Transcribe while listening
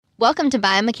Welcome to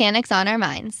Biomechanics on Our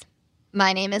Minds.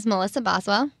 My name is Melissa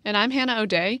Boswell. And I'm Hannah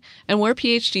O'Day, and we're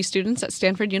PhD students at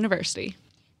Stanford University.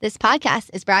 This podcast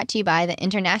is brought to you by the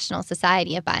International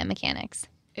Society of Biomechanics.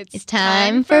 It's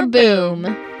time for Boom.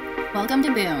 Welcome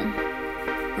to Boom,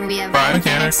 where we have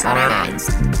Biomechanics on our minds.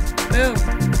 Boom.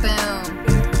 Boom.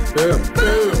 Boom,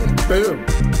 boom, boom,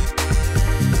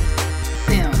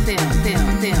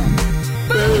 Boom.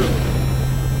 boom.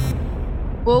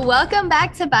 Well, welcome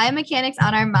back to Biomechanics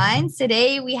on Our Minds.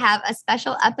 Today, we have a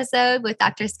special episode with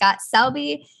Dr. Scott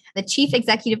Selbie, the Chief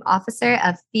Executive Officer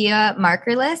of FIA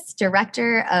Markerless,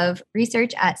 Director of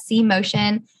Research at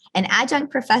C-Motion, an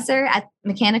adjunct professor at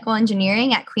mechanical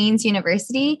engineering at Queen's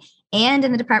University, and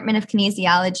in the Department of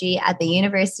Kinesiology at the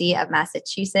University of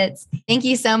Massachusetts. Thank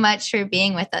you so much for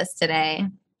being with us today.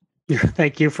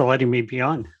 Thank you for letting me be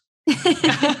on. It's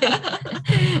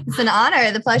an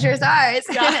honor. The pleasure is ours.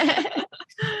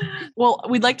 Well,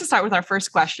 we'd like to start with our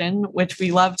first question, which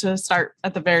we love to start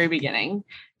at the very beginning.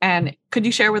 And could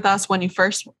you share with us when you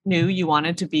first knew you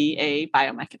wanted to be a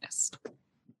biomechanist?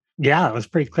 Yeah, it was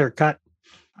pretty clear cut.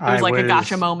 It was like a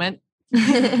gotcha moment.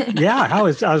 Yeah, I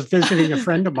was visiting a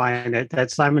friend of mine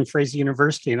at Simon Fraser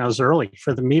University, and I was early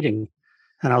for the meeting.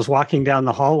 And I was walking down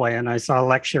the hallway, and I saw a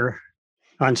lecture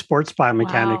on sports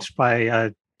biomechanics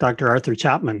by Dr. Arthur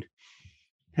Chapman.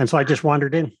 And so I just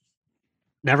wandered in.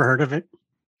 Never heard of it.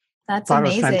 That's Thought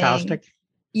amazing. It was fantastic.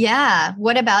 Yeah.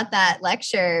 What about that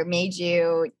lecture made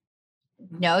you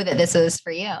know that this was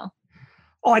for you?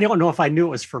 Oh, I don't know if I knew it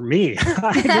was for me.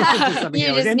 I knew You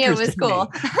just knew it was cool.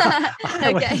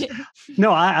 Okay.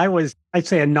 I was, I'd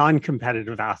say, a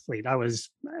non-competitive athlete. I was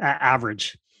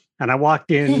average. And I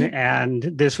walked in and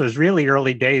this was really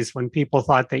early days when people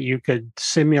thought that you could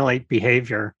simulate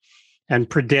behavior and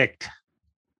predict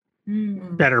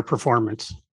better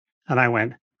performance. And I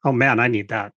went, oh man, I need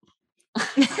that.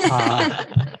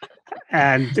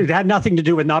 And it had nothing to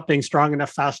do with not being strong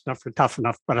enough, fast enough, or tough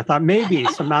enough. But I thought maybe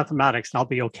some mathematics and I'll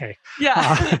be okay.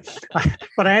 Yeah.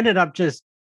 But I ended up just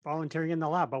volunteering in the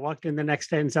lab. I walked in the next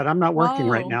day and said, I'm not working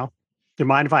right now. Do you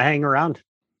mind if I hang around?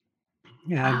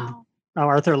 And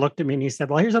Arthur looked at me and he said,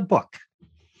 well, here's a book.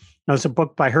 It was a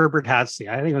book by Herbert Hatzey.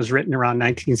 I think it was written around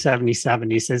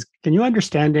 1977. He says, can you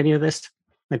understand any of this?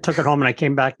 I took it home and I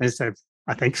came back and I said,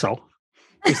 I think so.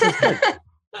 He says, good.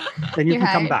 Then you can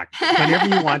come back whenever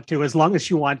you want to, as long as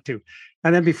you want to.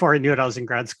 And then before I knew it, I was in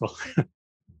grad school.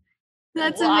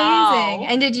 That's amazing.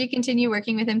 And did you continue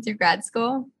working with him through grad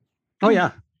school? Oh,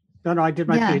 yeah. No, I did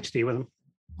my PhD with him.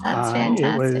 That's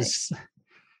fantastic.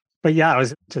 It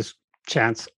was just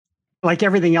chance. Like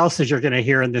everything else as you're going to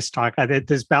hear in this talk,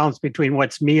 this balance between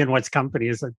what's me and what's company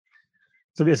is a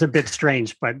bit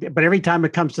strange. But every time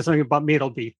it comes to something about me, it'll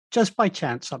be just by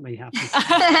chance something happens.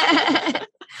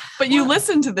 But you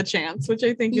listen to the chance, which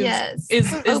I think is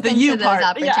the you to part.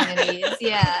 Those opportunities.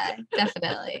 Yeah,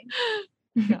 definitely.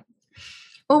 Yeah.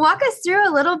 Well, walk us through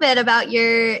a little bit about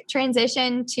your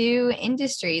transition to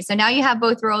industry. So now you have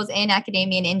both roles in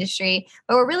academia and industry,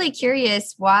 but we're really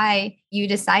curious why you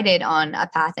decided on a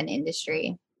path in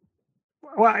industry.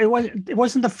 Well, it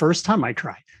wasn't the first time I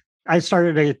tried. I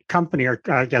started a company, or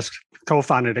I guess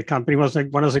co-founded a company when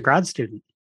I was a grad student.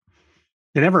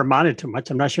 It never amounted to much.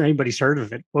 I'm not sure anybody's heard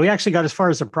of it. Well, we actually got as far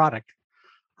as a product.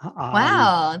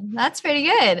 Wow, that's pretty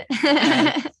good.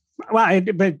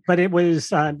 But it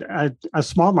was a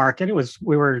small market.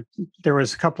 There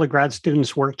was a couple of grad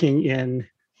students working in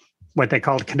what they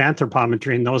called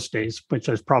kinanthropometry in those days, which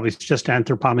is probably just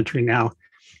anthropometry now.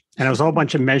 And it was a whole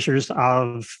bunch of measures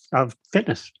of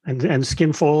fitness and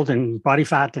skin fold and body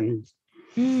fat. And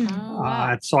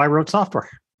so I wrote software.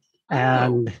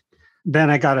 And then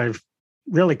I got a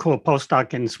really cool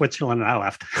postdoc in Switzerland and I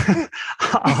left.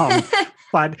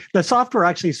 But the software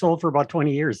actually sold for about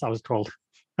 20 years, I was told.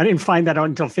 I didn't find that out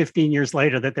until 15 years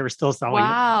later that they were still selling it.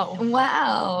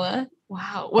 Wow.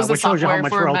 Was the which shows you how software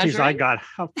much for royalties measuring? I got,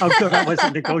 how good I was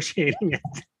at negotiating it.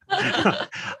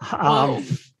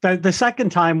 The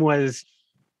second time was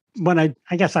when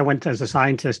I guess I went as a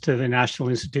scientist to the National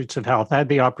Institutes of Health. I had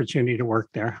the opportunity to work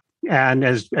there. And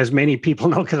as many people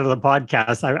know because of the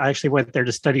podcast, I actually went there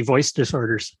to study voice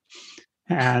disorders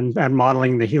and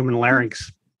modeling the human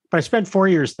larynx. But I spent 4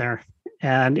 years there.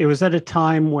 And it was at a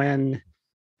time when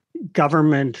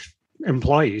government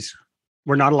employees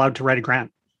were not allowed to write a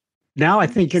grant. Now I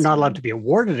think you're not allowed to be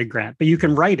awarded a grant, but you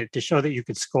can write it to show that you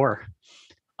could score.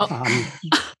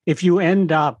 If you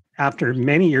end up after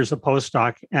many years of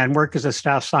postdoc and work as a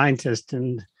staff scientist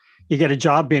and you get a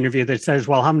job interview that says,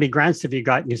 well, how many grants have you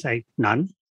got? And you say, none.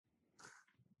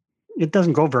 It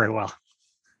doesn't go very well.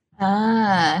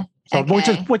 Okay.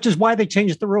 Which is why they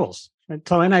changed the rules. And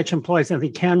so NIH employees, and they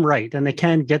can write and they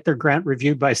can get their grant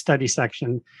reviewed by a study section.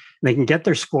 And they can get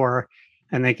their score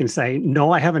and they can say,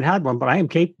 no, I haven't had one, but I am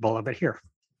capable of it here.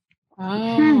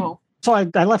 Oh. So I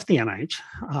left the NIH.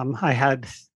 I had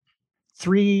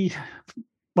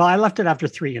I left it after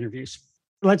 3 interviews.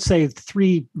 Let's say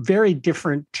 3 very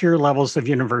different tier levels of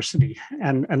university.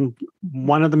 And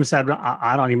one of them said,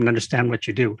 I don't even understand what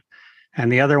you do.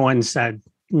 And the other one said,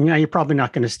 no, you're probably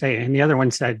not going to stay. And the other one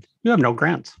said, you have no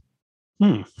grants.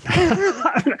 I'm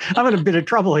in a bit of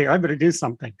trouble here. I better do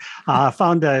something. I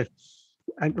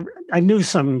knew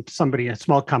somebody, a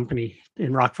small company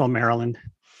in Rockville, Maryland,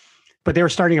 but they were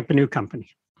starting up a new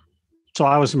company. So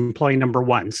I was employee number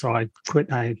 1. So I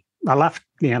quit. I left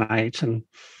the NIH and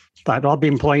thought, I'll be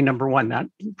employee number 1.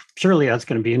 Surely that's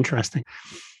going to be interesting.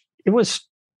 It was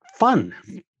fun.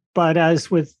 But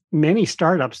as with many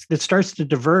startups, it starts to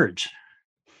diverge.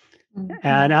 Mm-hmm.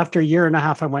 And after a year and a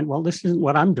half, I went, well, this isn't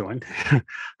what I'm doing.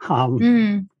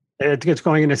 It's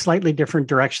going in a slightly different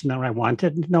direction than I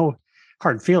wanted. No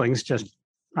hard feelings, just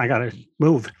I got to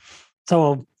move.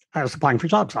 So I was applying for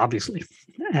jobs, obviously.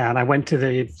 And I went to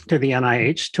the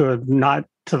NIH, not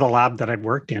to the lab that I'd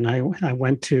worked in. I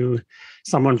went to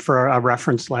someone for a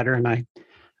reference letter, and I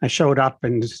showed up,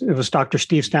 and it was Dr.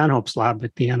 Steve Stanhope's lab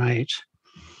at the NIH.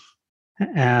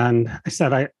 And I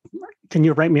said, can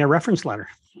you write me a reference letter?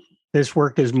 This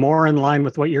work is more in line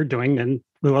with what you're doing than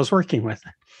who I was working with.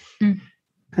 Mm.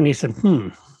 And he said,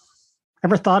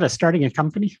 ever thought of starting a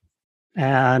company?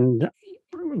 And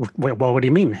well, what do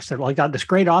you mean? I said, well, I got this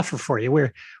great offer for you.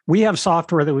 We have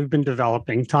software that we've been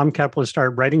developing. Tom Kepler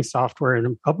started writing software in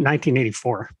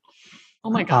 1984. Oh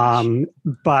my gosh.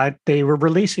 But they were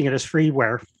releasing it as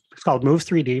freeware. It's called Move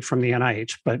 3D from the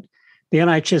NIH, but the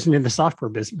NIH isn't in the software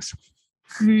business.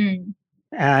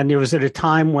 And it was at a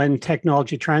time when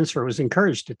technology transfer was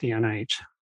encouraged at the NIH,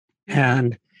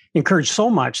 and encouraged so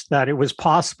much that it was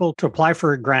possible to apply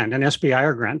for a grant, an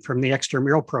SBIR grant from the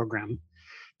extramural program,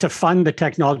 to fund the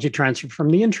technology transfer from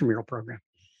the intramural program.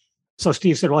 So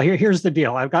Steve said, well, here's the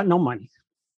deal. I've got no money.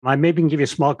 I maybe can give you a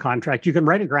small contract. You can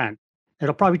write a grant.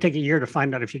 It'll probably take a year to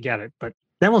find out if you get it, but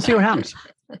then we'll see what happens.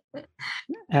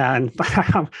 And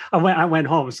I went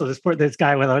home. So this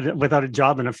guy without a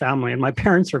job and a family, and my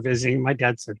parents were visiting. My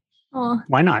dad said,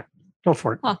 why not? Go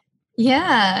for it. Huh.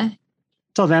 Yeah.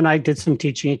 So then I did some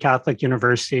teaching at Catholic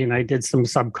University, and I did some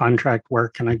subcontract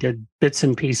work, and I did bits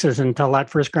and pieces until that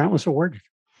first grant was awarded.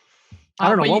 I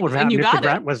don't know what would happen if the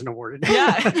grant wasn't awarded.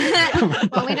 Yeah.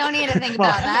 Well, we don't need to think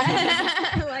about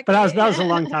that. But that was a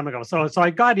long time ago. So I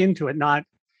got into it not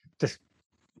just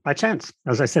by chance,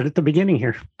 as I said at the beginning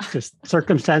here. Just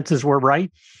circumstances were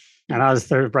right, and I was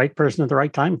the right person at the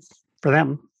right time for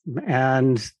them.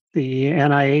 And the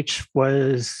NIH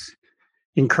was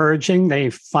encouraging. They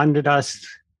funded us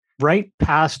right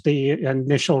past the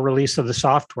initial release of the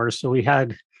software. So we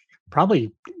had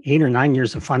probably 8 or 9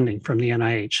 years of funding from the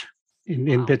NIH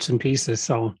in bits and pieces.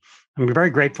 So I'm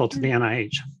very grateful to the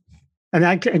NIH. And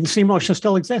CMotion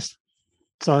still exists.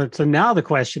 So now the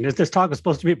question is, this talk is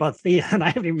supposed to be about Thea, and I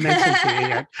haven't even mentioned Thea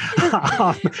yet.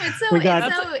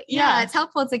 It's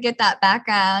helpful to get that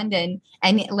background and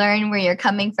learn where you're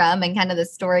coming from and kind of the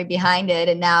story behind it.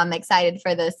 And now I'm excited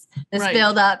for this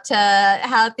build up to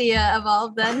how Thea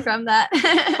evolved then from that.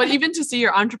 But even to see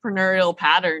your entrepreneurial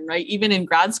pattern, right? Even in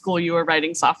grad school, you were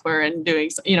writing software and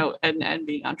doing, and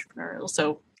being entrepreneurial.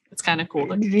 So it's kind of cool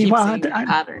to keep seeing that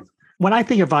pattern. When I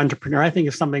think of entrepreneur, I think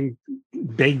of something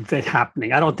big that's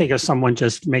happening. I don't think of someone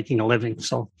just making a living.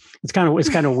 So it's kind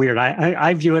of weird.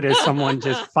 I view it as someone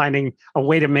just finding a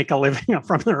way to make a living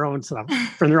from their own stuff,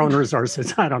 from their own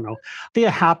resources. I don't know. Thea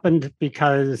happened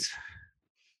because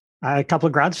a couple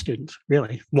of grad students,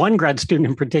 really. One grad student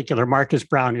in particular, Marcus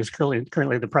Brown, who's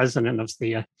currently the president of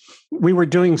Thea. We were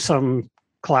doing some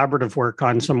collaborative work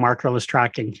on some markerless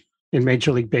tracking in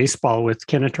Major League Baseball with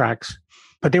Kinetrax.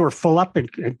 But they were full up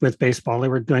with baseball. They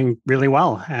were doing really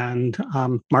well. And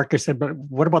Marcus said, but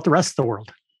what about the rest of the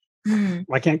world?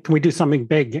 Why can we do something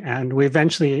big? And we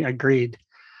eventually agreed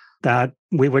that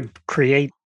we would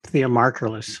create Thea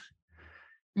Markerless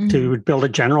to build a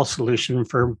general solution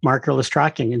for markerless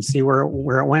tracking and see where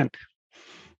it went.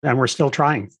 And we're still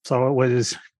trying. So it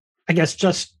was, I guess,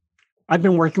 I've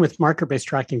been working with marker-based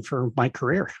tracking for my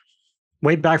career.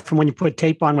 Way back from when you put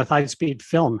tape on with high-speed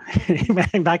film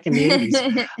back in the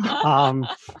 80s,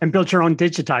 and built your own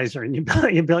digitizer, and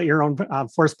you built your own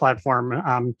force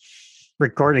platform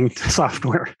recording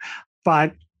software.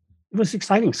 But it was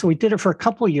exciting. So we did it for a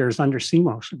couple of years under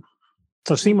CMotion.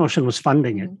 So CMotion was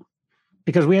funding it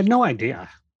because we had no idea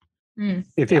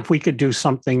if we could do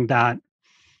something that,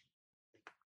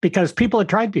 because people had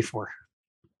tried before.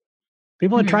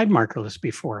 People had tried Markerless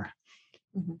before,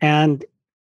 Mhm. and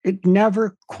it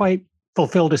never quite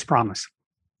fulfilled its promise.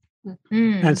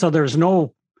 And so there's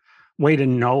no way to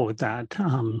know that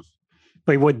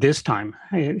they would this time.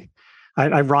 I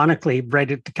ironically,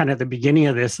 right at kind of the beginning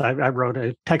of this, I wrote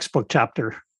a textbook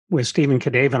chapter with Stephen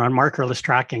Kadavin on markerless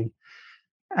tracking.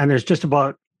 And there's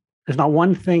not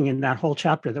one thing in that whole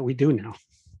chapter that we do now.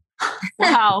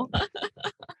 Wow.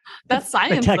 That's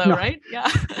science though, right?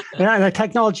 Yeah. Yeah, the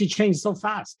technology changed so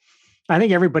fast. I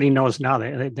think everybody knows now,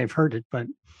 they've heard it, but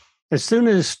as soon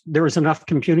as there was enough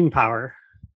computing power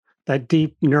that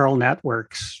deep neural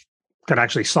networks could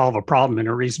actually solve a problem in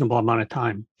a reasonable amount of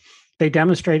time, they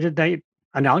demonstrated that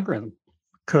an algorithm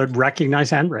could recognize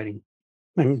handwriting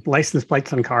and license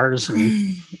plates on cars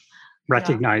and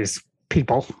recognize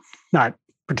people, not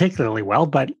particularly well,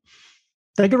 but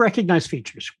they could recognize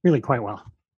features really quite well.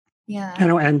 Yeah.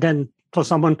 And then so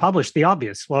someone published the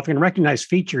obvious. Well, if you can recognize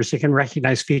features, you can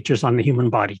recognize features on the human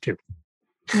body too.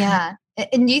 Yeah.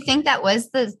 And do you think that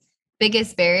was the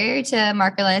biggest barrier to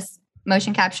markerless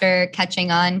motion capture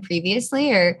catching on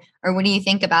previously? Or what do you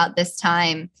think about this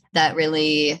time that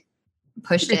really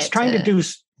pushed It's it? trying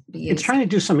to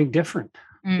do something different.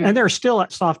 And there's still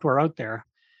software out there.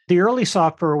 The early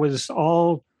software was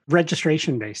all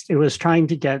registration based. It was trying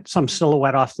to get some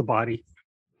silhouette off the body.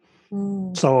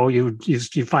 So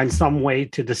you find some way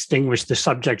to distinguish the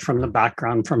subject from the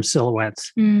background from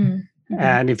silhouettes.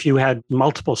 And if you had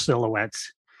multiple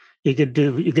silhouettes, you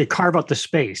could carve out the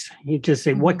space. You just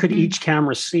say, what could each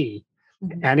camera see?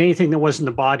 And anything that wasn't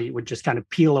the body would just kind of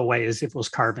peel away as if it was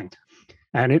carving.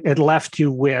 And it left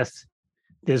you with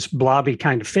this blobby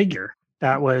kind of figure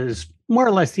that was more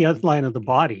or less the outline of the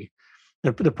body.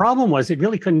 The problem was it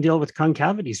really couldn't deal with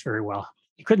concavities very well.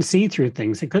 You couldn't see through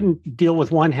things. It couldn't deal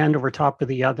with one hand over top of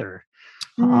the other.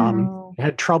 You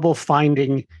had trouble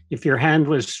finding if your hand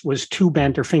was too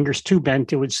bent or fingers too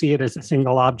bent, it would see it as a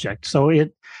single object. So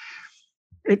it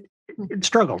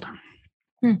struggled.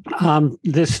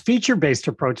 This feature-based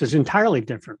approach is entirely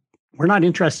different. We're not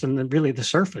interested in really the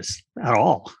surface at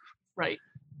all. Right.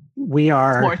 We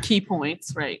are more key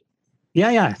points, right?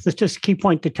 Yeah. It's just key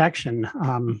point detection.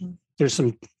 There's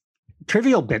some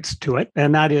trivial bits to it,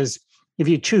 and that is if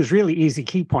you choose really easy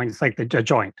key points like a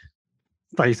joint.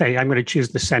 So you say, I'm going to choose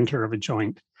the center of a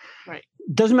joint. Right.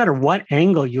 It doesn't matter what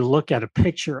angle you look at a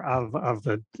picture of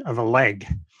a leg,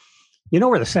 you know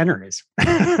where the center is.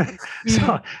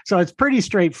 So it's pretty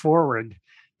straightforward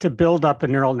to build up a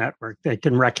neural network that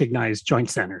can recognize joint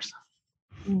centers.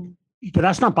 But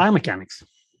that's not biomechanics.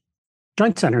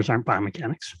 Joint centers aren't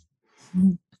biomechanics.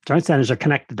 Joint centers are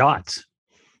connect the dots.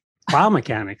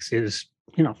 Biomechanics is,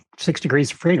 6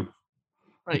 degrees of freedom.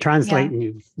 Right. You translate and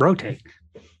you rotate.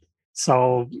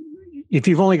 So if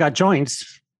you've only got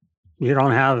joints, you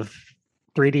don't have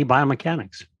 3D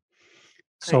biomechanics.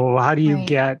 So how do you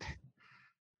get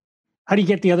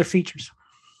the other features?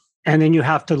 And then you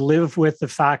have to live with the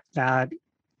fact that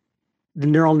the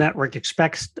neural network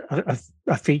expects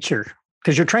a feature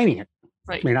because you're training it.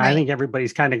 Right. I mean, I think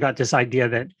everybody's kind of got this idea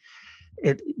that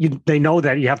they know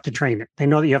that you have to train it. They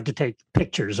know that you have to take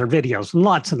pictures or videos, and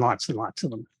lots and lots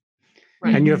of them.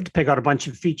 Right. And you have to pick out a bunch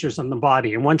of features on the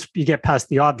body. And once you get past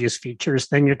the obvious features,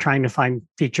 then you're trying to find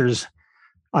features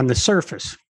on the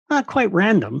surface. Not quite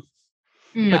random,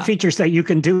 but features that you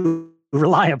can do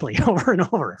reliably over and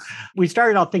over. We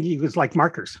started out thinking it was like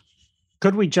markers.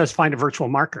 Could we just find a virtual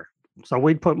marker? So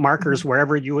we'd put markers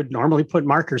wherever you would normally put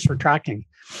markers for tracking.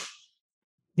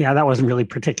 Yeah, that wasn't really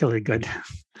particularly good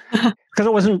because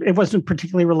it wasn't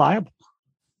particularly reliable.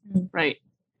 Right.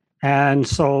 And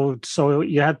so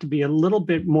you have to be a little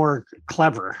bit more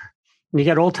clever. And you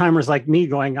get old timers like me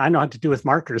going, I know what to do with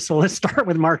markers. So let's start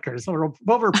with markers. So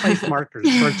we'll replace markers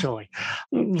virtually.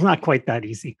 It's not quite that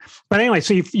easy. But anyway,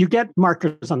 so you get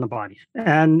markers on the body.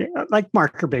 And like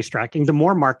marker-based tracking, the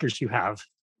more markers you have,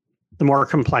 the more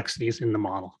complexities in the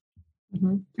model.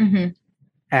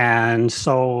 And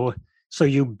so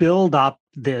you build up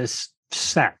this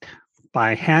set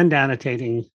by hand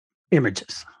annotating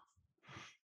images.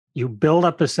 You build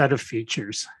up a set of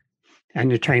features and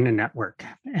you train a network.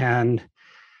 And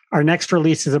our next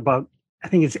release is about, I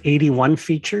think it's 81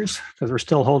 features because we're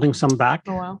still holding some back.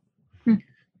 Oh, wow.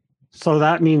 So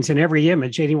that means in every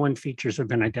image, 81 features have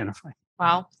been identified.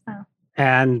 Wow.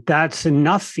 And that's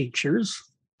enough features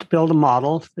to build a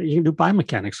model that you can do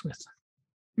biomechanics with.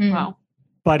 Wow.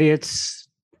 But it's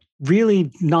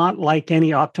really not like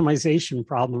any optimization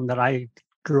problem that I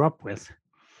grew up with.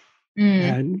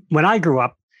 And when I grew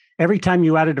up, every time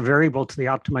you added a variable to the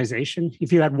optimization,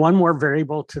 if you add one more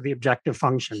variable to the objective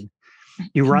function,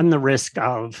 you run the risk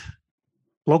of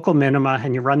local minima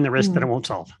and you run the risk that it won't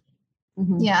solve.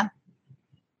 Mhm. Yeah.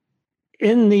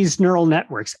 In these neural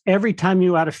networks, every time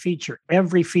you add a feature,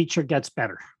 every feature gets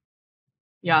better.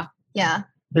 Yeah. Yeah.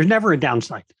 There's never a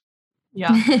downside.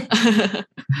 Yeah.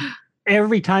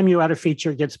 Every time you add a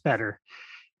feature, it gets better.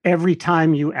 Every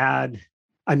time you add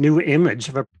a new image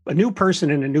of a new person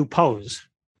in a new pose,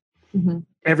 Mhm.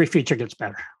 every feature gets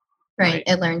better. Right. Right.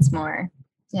 It learns more.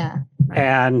 Yeah.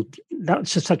 And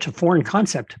that's just such a foreign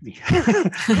concept to me.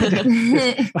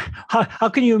 How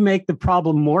can you make the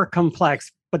problem more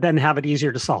complex, but then have it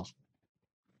easier to solve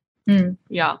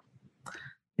Yeah.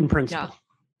 in principle?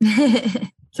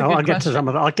 It's a So good I'll get to question. some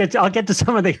of the I'll get to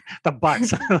some of the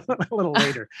buts a little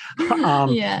later.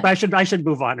 Yeah. But I should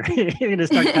move on. You're going to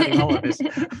start cutting all of this.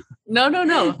 No.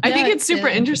 I think No, it's super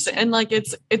really interesting. And like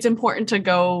it's important to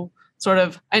go sort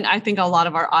of, and I think a lot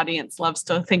of our audience loves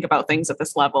to think about things at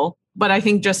this level. But I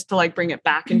think just to like bring it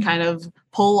back and kind of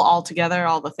pull all together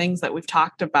all the things that we've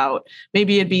talked about,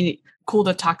 maybe it'd be cool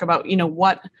to talk about,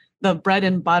 what the bread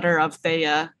and butter of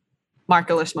Theia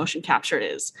markerless motion capture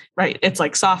is, right? It's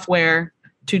like software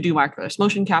to do markerless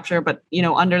motion capture, but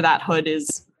under that hood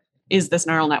is this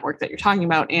neural network that you're talking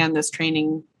about and this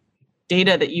training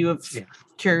data that you have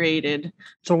curated.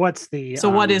 So what's the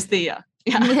what is Theia?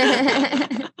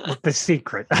 the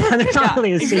secret? There's not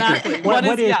really a exactly. secret.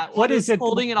 What is it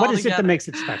holding it all what is it together? that makes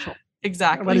it special?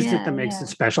 Exactly. What is it that makes it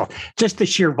special? Just the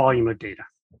sheer volume of data.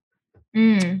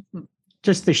 Mm.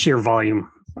 Just the sheer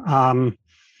volume. And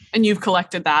you've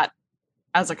collected that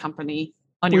as a company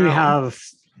on your own. We have,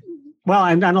 well,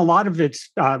 and a lot of it's,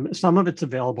 some of it's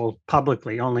available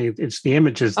publicly, only it's the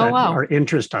images that are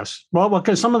interest us. Well,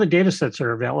 because some of the data sets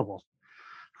are available.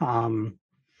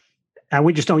 And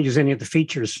we just don't use any of the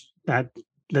features that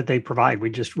they provide. We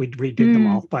redid them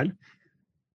all. But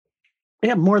we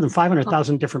have more than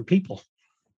 500,000 different people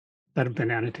that have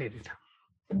been annotated.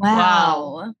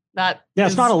 Wow.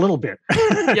 It's not a little bit.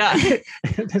 Yeah.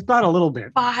 It's not a little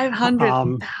bit.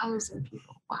 500,000 people.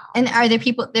 Wow. And are there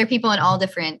people in all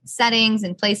different settings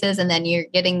and places, and then you're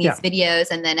getting these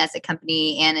videos, and then as a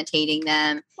company annotating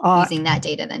them, using that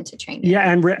data then to train.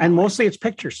 Yeah, and mostly it's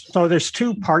pictures. So there's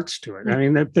two parts to it. I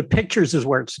mean, the pictures is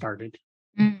where it started,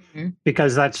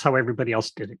 because that's how everybody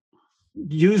else did it.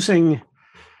 Using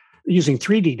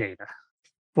 3D data.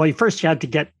 Well, you had to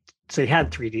get. So you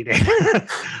had 3D data.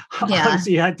 So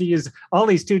you had to use all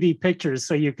these 2D pictures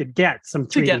so you could get some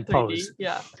 3D pose.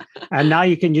 Yeah. And now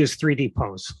you can use 3D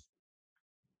pose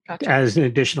Gotcha. as an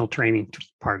additional training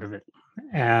part of it.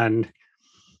 And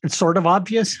it's sort of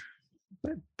obvious,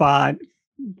 but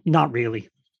not really.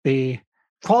 The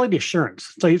quality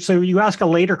assurance. So you ask a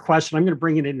later question. I'm going to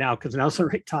bring it in now because now's the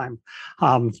right time.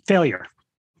 Failure.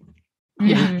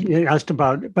 Yeah. You asked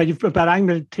about, but I'm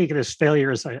going to take it as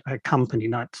failure as a company,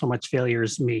 not so much failure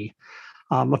as me.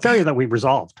 A failure that we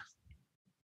resolved.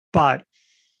 But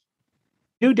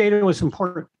new data was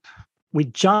important. We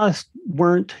just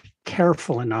weren't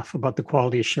careful enough about the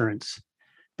quality assurance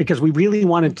because we really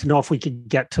wanted to know if we could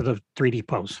get to the 3D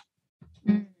pose.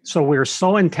 So we were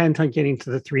so intent on getting to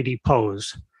the 3D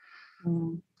pose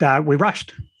that we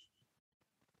rushed.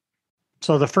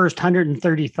 So the first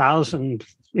 130,000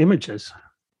 images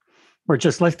were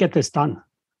just, let's get this done.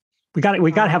 We got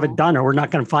to have it done, or we're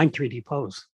not going to find 3D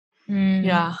pose.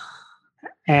 Yeah.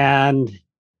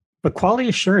 But quality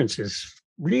assurance is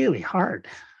really hard.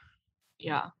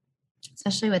 Yeah.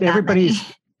 Especially with everybody's.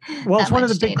 Well, it's one of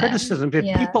the big data. criticisms.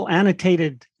 If people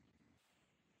annotated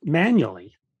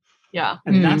manually,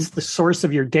 and that's the source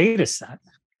of your data set,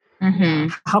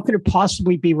 how could it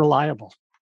possibly be reliable?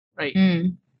 Right.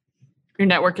 Your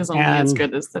network is only as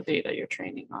good as the data you're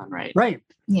training on, right? Right.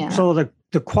 Yeah. So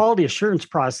the quality assurance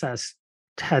process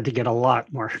had to get a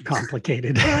lot more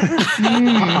complicated.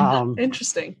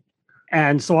 Interesting.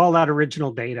 And so all that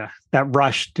original data, that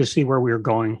rush to see where we were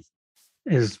going,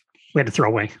 we had to throw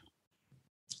away.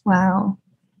 Wow.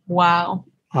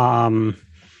 I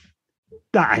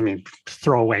mean,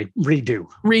 throw away, redo.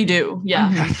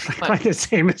 Yeah. Quite the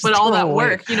same as but all that away.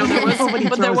 work,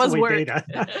 there was work.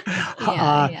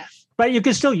 Data. But you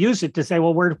can still use it to say,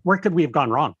 well, where could we have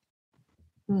gone wrong?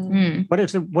 What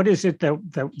is it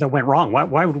that went wrong?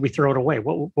 Why would we throw it away?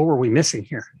 What were we missing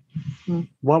here?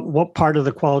 What part of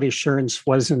the quality assurance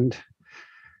wasn't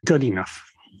good enough?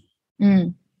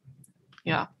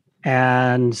 Yeah.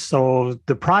 And so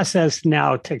the process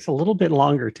now takes a little bit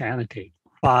longer to annotate,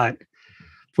 but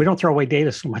we don't throw away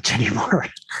data so much anymore.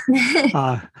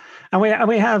 And we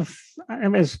have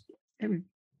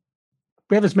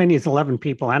as many as 11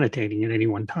 people annotating at any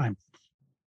one time.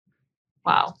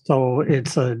 Wow. So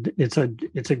it's a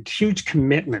huge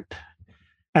commitment.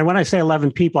 And when I say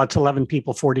 11 people, it's 11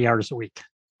 people 40 hours a week.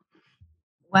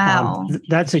 Wow.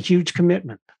 That's a huge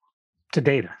commitment to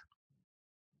data.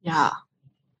 Yeah.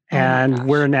 And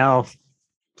we're now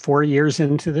 4 years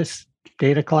into this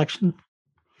data collection.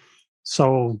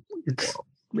 So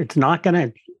it's not going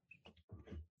to,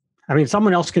 I mean,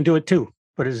 someone else can do it too,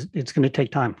 but it's going to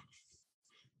take time.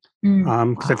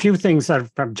 Because a few things that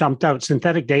have jumped out,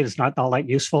 synthetic data is not all that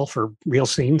useful for real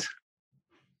scenes.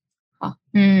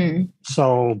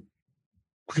 So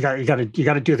you got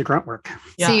to do the grunt work.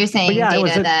 Yeah. So you're saying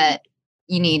data that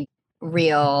you need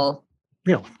real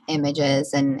real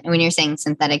images. And when you're saying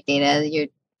synthetic data, you're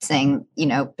saying, you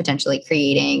know, potentially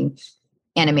creating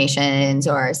animations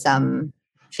or some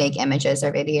fake images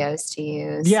or videos to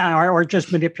use. Yeah, or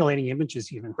just manipulating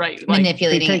images even. Right. Like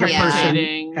manipulating, take a person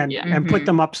yeah. and put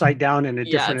them upside down in a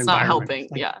different it's environment. not helping.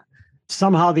 Like, yeah.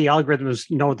 Somehow the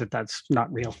algorithms know that that's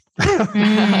not real.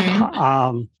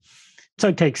 So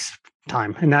it takes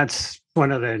time. And that's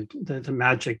one of the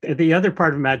magic. The other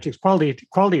part of magic is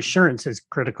quality assurance is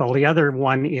critical. The other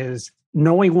one is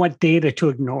knowing what data to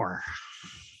ignore,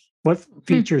 what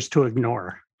features to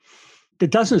ignore.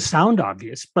 It doesn't sound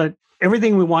obvious, but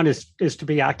everything we want is to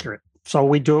be accurate. So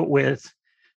we do it with,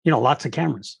 lots of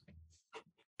cameras.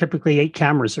 Typically 8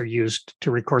 cameras are used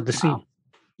to record the scene. Wow.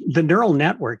 The neural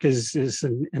network is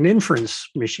an inference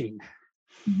machine.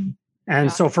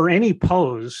 And so for any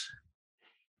pose,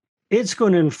 it's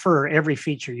going to infer every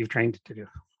feature you've trained it to do.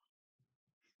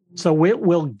 So it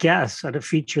will guess at a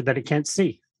feature that it can't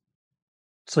see.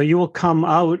 So you will come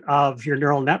out of your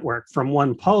neural network from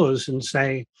one pose and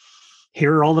say,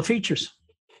 here are all the features.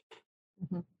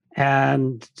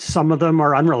 And some of them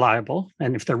are unreliable.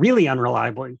 And if they're really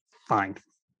unreliable, fine.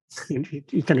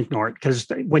 You can ignore it, because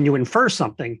when you infer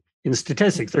something in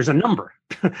statistics, there's a number.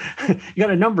 You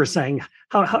got a number saying,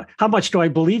 how much do I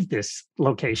believe this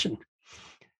location?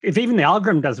 If even the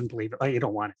algorithm doesn't believe it, you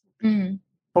don't want it.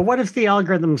 But what if the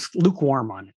algorithm's lukewarm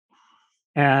on it?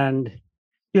 And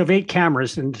you have 8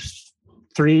 cameras and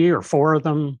 3 or 4 of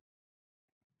them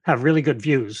have really good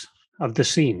views of the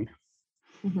scene.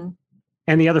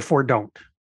 And the other 4 don't.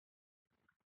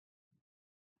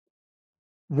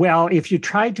 Well, if you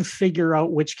tried to figure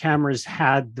out which cameras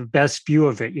had the best view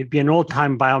of it, you'd be an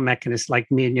old-time biomechanist like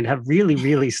me, and you'd have really,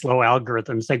 really slow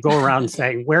algorithms that go around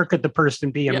saying, where could the person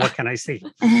be and what can I see?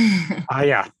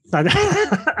 Yeah.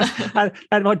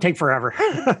 That won't take forever.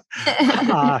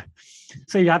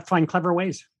 So you have to find clever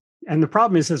ways. And the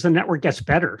problem is, as the network gets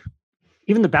better,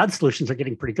 even the bad solutions are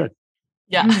getting pretty good.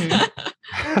 Yeah.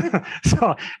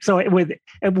 So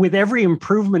with every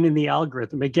improvement in the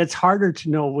algorithm, it gets harder to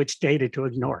know which data to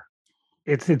ignore.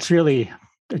 It's really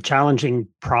a challenging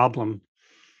problem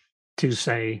to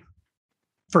say,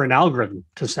 for an algorithm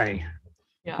to say,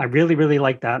 I really, really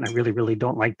like that, and I really, really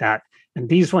don't like that. And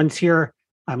these ones here,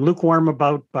 I'm lukewarm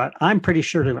about, but I'm pretty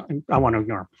sure I want to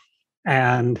ignore them.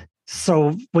 And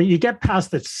so when you get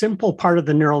past the simple part of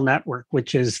the neural network,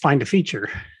 which is find a feature,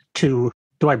 to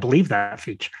do I believe that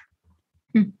feature?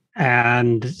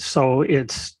 And so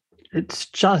it's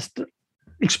just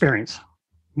experience,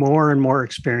 more and more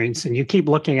experience. And you keep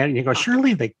looking at it and you go,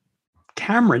 surely the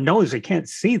camera knows it can't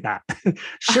see that.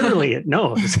 Surely it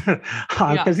knows.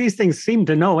 Because these things seem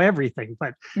to know everything,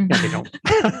 but they don't.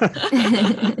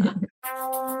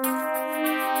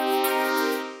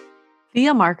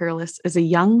 Thea Markerless is a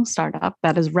young startup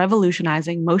that is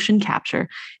revolutionizing motion capture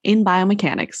in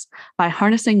biomechanics by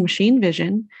harnessing machine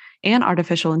vision and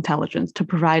artificial intelligence to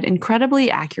provide incredibly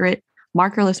accurate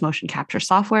markerless motion capture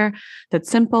software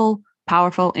that's simple,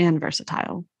 powerful, and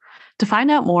versatile. To find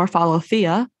out more, follow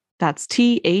Thea, that's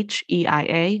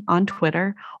THEIA on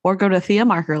Twitter, or go to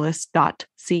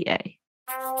theamarkerless.ca.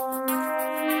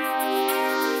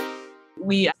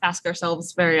 We ask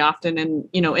ourselves very often in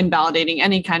validating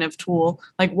any kind of tool,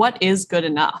 like, what is good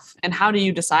enough? And how do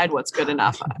you decide what's good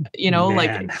enough? Like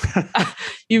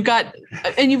you've got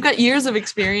years of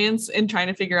experience in trying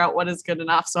to figure out what is good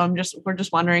enough. So we're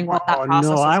just wondering what that process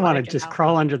is. No, I want like to just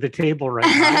crawl under the table right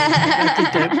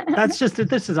now.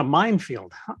 This is a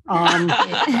minefield.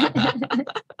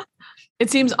 It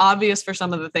seems obvious for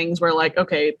some of the things where, like,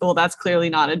 okay, well, that's clearly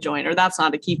not a joint, or that's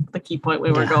not the key point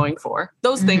we were going for.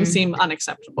 Those things seem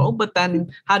unacceptable. But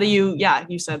then how do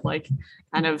you said, like,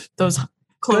 kind of those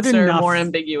closer, more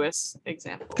ambiguous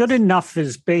examples. Good enough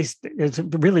is a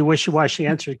really wishy-washy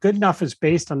answer. Good enough is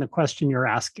based on the question you're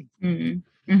asking and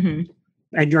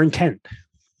your intent.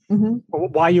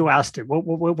 Why you asked it. What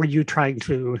were you trying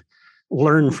to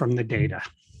learn from the data?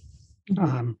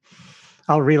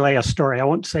 I'll relay a story. I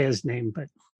won't say his name, but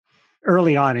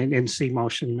early on in C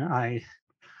Motion,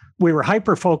 we were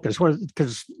hyper-focused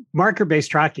because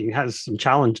marker-based tracking has some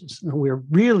challenges. And we were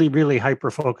really, really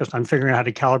hyper-focused on figuring out how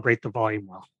to calibrate the volume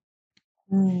well.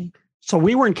 So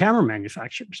we weren't camera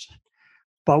manufacturers,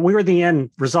 but we were the end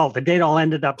result. The data all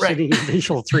ended up sitting in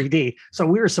visual 3D. So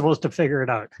we were supposed to figure it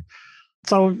out.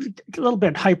 So a little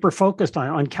bit hyper-focused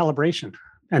on calibration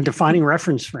and defining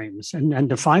reference frames and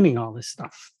defining all this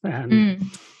stuff.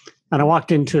 And I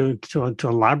walked into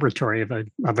a laboratory of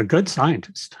a good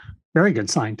scientist, very good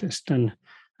scientist. And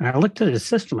I looked at his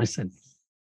system. I said,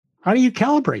 how do you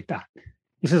calibrate that?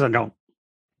 He says, I don't.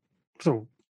 So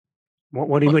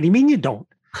what do you mean you don't?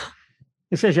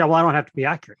 He says, yeah, well, I don't have to be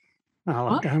accurate. And I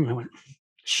looked at him and I went,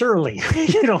 surely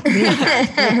you don't mean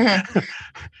that.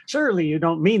 Surely you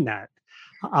don't mean that.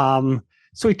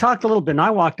 So we talked a little bit and I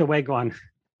walked away going,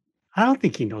 I don't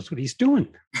think he knows what he's doing.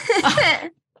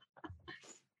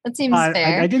 That seems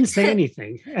fair. I didn't say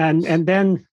anything. And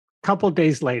then a couple of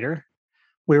days later,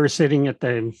 we were sitting at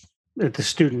the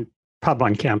student pub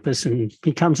on campus, and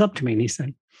he comes up to me and he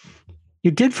said,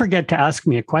 you did forget to ask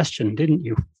me a question, didn't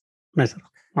you? And I said,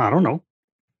 I don't know.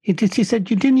 He said,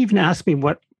 you didn't even ask me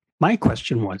what my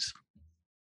question was.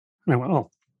 And I went,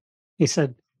 oh. He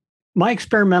said, my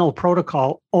experimental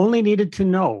protocol only needed to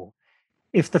know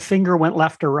if the finger went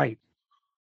left or right.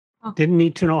 Oh. Didn't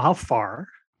need to know how far.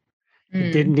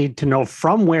 It didn't need to know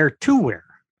from where to where.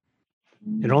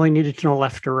 It only needed to know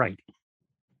left or right.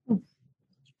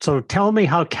 So tell me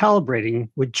how calibrating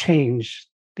would change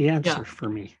the answer for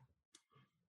me.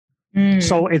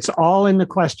 So it's all in the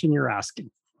question you're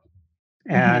asking.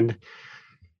 And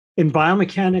in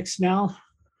biomechanics now,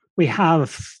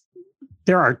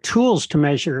 there are tools to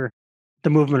measure the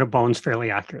movement of bones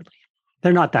fairly accurately.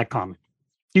 They're not that common.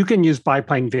 You can use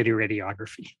biplane video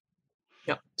radiography.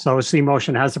 Yep. So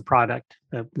C-Motion has a product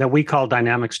that we call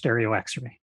dynamic stereo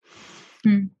X-ray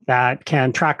that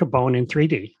can track a bone in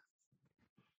 3D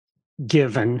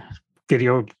given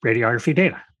video radiography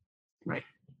data. Right.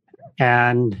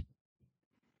 And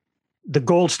the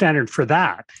gold standard for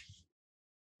that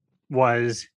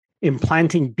was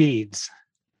implanting beads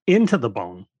into the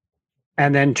bone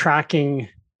and then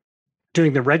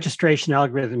doing the registration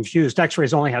algorithms used.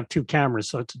 X-rays only have 2 cameras,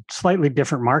 so it's a slightly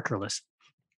different markerless.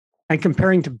 And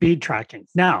comparing to bead tracking.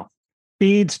 Now,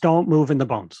 beads don't move in the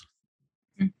bones.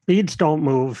 Beads don't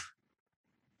move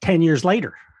 10 years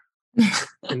later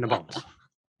in the bones.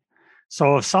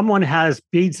 So if someone has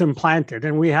beads implanted,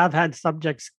 and we have had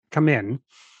subjects come in,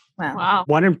 wow.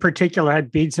 One in particular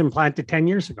had beads implanted 10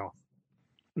 years ago.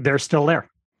 They're still there.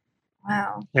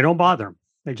 Wow. They don't bother them.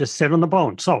 They just sit on the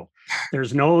bone. So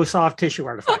there's no soft tissue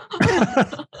artifact.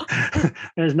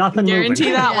 There's nothing Guarantee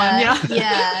moving. that one.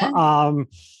 Yeah.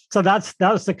 So that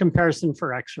was the comparison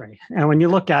for X-ray. And when you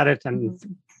look at it, and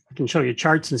I can show you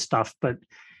charts and stuff, but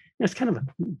it's kind of a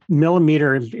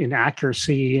millimeter in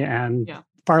accuracy and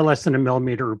far less than a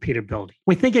millimeter repeatability.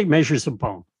 We think it measures a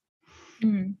bone.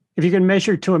 If you can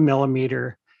measure to a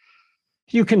millimeter,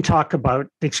 you can talk about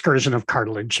the excursion of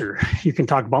cartilage, or you can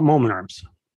talk about moment arms,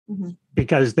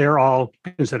 because they're all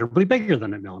considerably bigger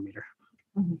than a millimeter.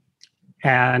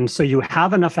 And so you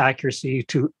have enough accuracy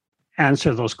to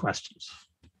answer those questions.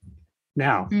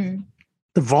 Now,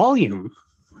 the volume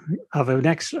of a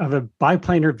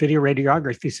biplanar video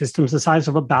radiography system is the size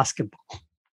of a basketball.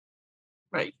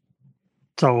 Right.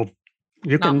 So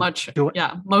you Not can much. do it.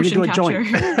 Yeah. Motion capture.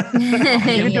 You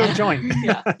can do a joint.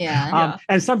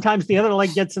 And sometimes the other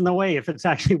leg gets in the way if it's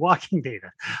actually walking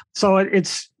data. So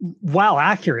it's, while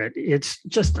accurate, it's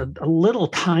just a little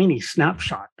tiny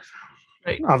snapshot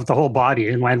of the whole body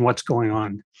and what's going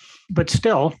on. But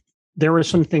still, there were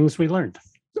some things we learned.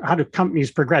 How do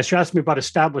companies progress? You asked me about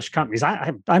established companies.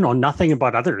 I know nothing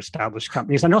about other established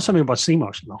companies. I know something about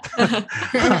C-Motion, though.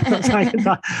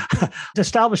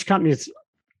 Established companies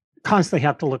constantly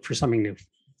have to look for something new,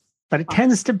 but it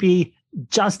tends to be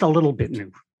just a little bit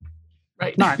new.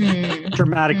 Right. Not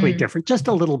dramatically different, just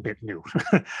a little bit new.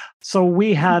 So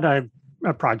we had a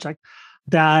project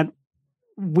that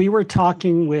we were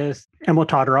talking with Emil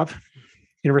Todorov,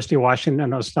 University of Washington,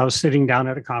 and I was sitting down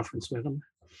at a conference with him.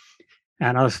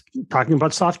 And I was talking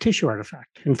about soft tissue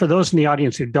artifact. And for those in the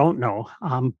audience who don't know,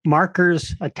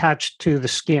 markers attached to the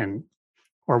skin,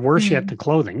 or worse yet, to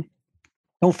clothing,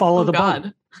 don't follow the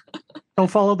bone.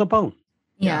 Don't follow the bone.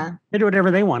 Yeah. They do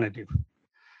whatever they want to do,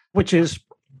 which is,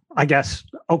 I guess,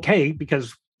 okay,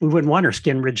 because we wouldn't want our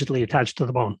skin rigidly attached to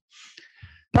the bone.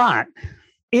 But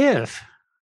if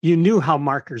you knew how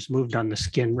markers moved on the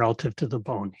skin relative to the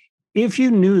bone, if you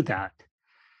knew that,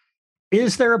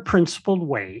 is there a principled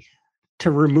way to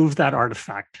remove that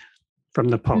artifact from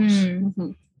the pose?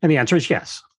 And the answer is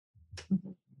yes.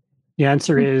 The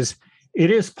answer is, it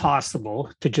is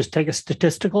possible to just take a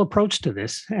statistical approach to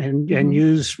this and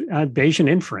use Bayesian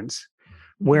inference,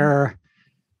 where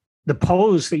the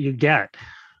pose that you get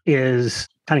is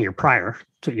kind of your prior,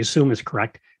 so you assume is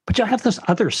correct, but you have this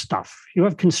other stuff. You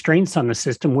have constraints on the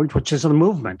system, which is the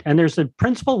movement, and there's a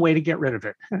principal way to get rid of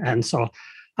it. And so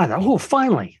I thought, oh,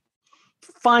 finally,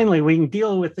 we can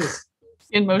deal with this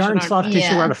In motion darn soft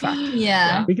tissue artifact.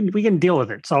 Yeah. We can deal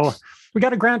with it. So we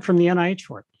got a grant from the NIH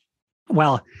for it.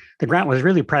 Well, the grant was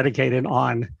really predicated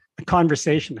on a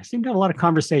conversation. I seem to have a lot of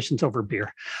conversations over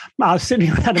beer. I was sitting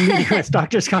at a meeting with Scott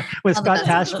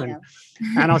Tashman,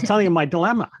 and I was telling him my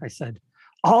dilemma. I said,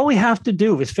 all we have to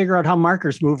do is figure out how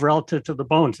markers move relative to the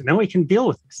bones, and then we can deal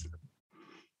with this.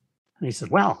 And he said,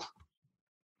 well,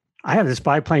 I have this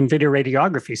biplane video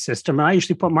radiography system, and I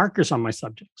usually put markers on my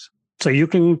subjects. So you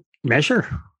can measure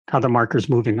how the marker's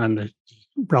moving on the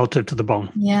relative to the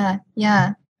bone.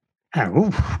 Yeah.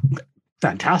 And,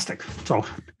 fantastic. So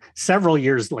several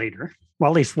years later,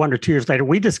 well, at least 1 or 2 years later,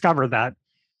 we discovered that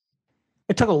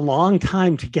it took a long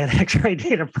time to get X-ray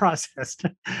data processed.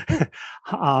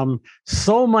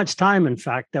 So much time, in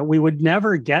fact, that we would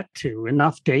never get to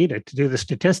enough data to do the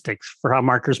statistics for how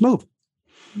markers move.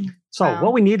 So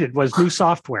what we needed was new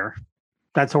software.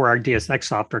 That's where our DSX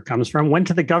software comes from. Went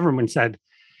to the government and said,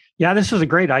 yeah, this is a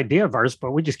great idea of ours,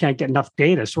 but we just can't get enough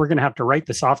data. So we're going to have to write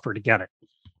the software to get it.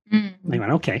 They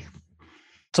went, okay.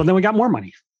 So then we got more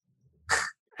money.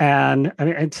 And I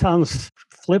mean, it sounds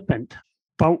flippant,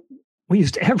 but we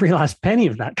used every last penny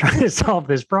of that trying to solve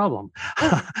this problem.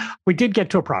 We did get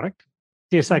to a product.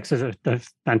 DSX is a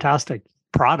fantastic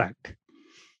product,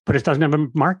 but it doesn't have a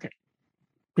market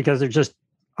because there just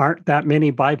aren't that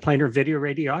many biplanar video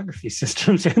radiography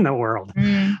systems in the world.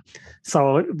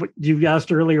 So you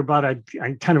asked earlier about a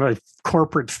kind of a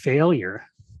corporate failure.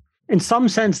 In some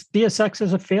sense, DSX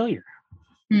is a failure,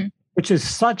 which is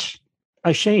such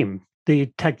a shame.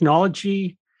 The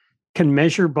technology can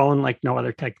measure bone like no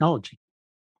other technology.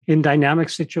 In dynamic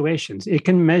situations, it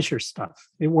can measure stuff.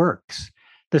 It works.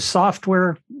 The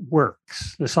software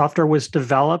works. The software was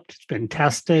developed, it's been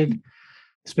tested,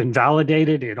 it's been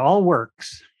validated, it all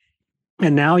works.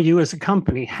 And now you as a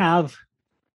company have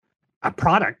a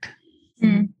product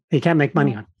you can't make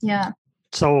money on. Yeah.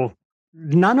 So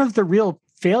none of the real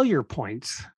failure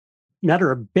points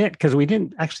matter a bit because we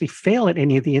didn't actually fail at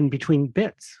any of the in-between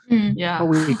bits. Yeah.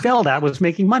 What we failed at was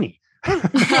making money.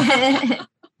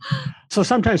 So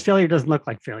sometimes failure doesn't look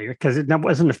like failure because it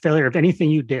wasn't a failure of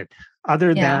anything you did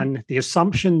other than the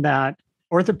assumption that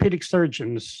orthopedic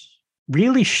surgeons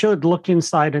really should look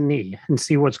inside a knee and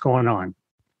see what's going on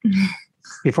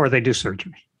before they do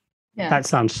surgery. Yeah. That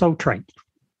sounds so trite.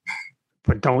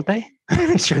 But don't they?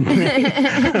 Shouldn't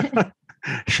they?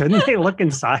 Shouldn't they look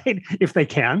inside if they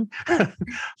can?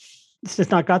 It's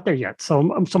just not got there yet. So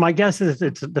my guess is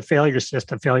it's the failure is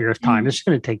just a failure of time. It's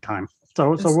going to take time.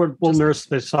 So we'll nurse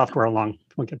this software along.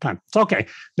 We'll get time. So okay,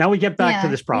 now we get back to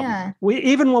this problem. Yeah. We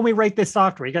even when we write this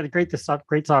software, you got to create this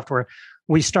great software.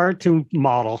 We start to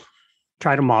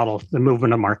try to model the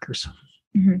movement of markers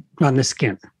on the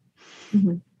skin.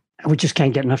 And we just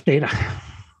can't get enough data.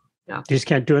 Yeah. You just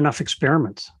can't do enough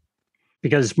experiments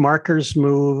because markers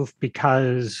move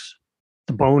because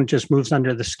the bone just moves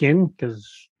under the skin because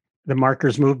the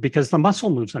markers move because the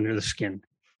muscle moves under the skin.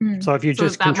 So if you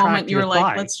just at that moment you were like,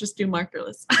 thigh, let's just do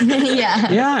markerless.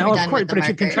 yeah, We're of done course.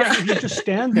 with the But if you just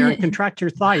stand there and contract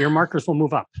your thigh, your markers will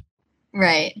move up.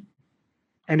 Right.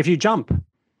 And if you jump,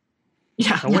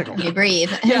 they'll wiggle. You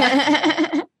breathe.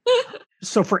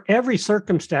 So for every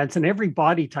circumstance and every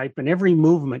body type and every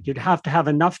movement, you'd have to have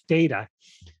enough data.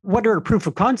 What our proof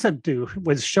of concept do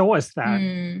was show us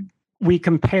that we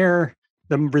compare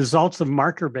the results of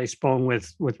marker-based bone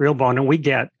with real bone, and we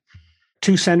get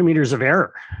 2 centimeters of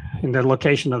error in the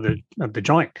location of the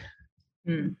joint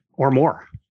or more.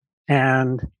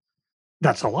 And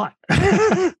that's a lot.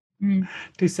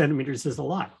 2 centimeters is a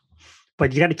lot.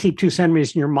 But you got to keep 2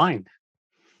 centimeters in your mind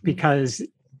because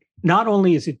not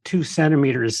only is it 2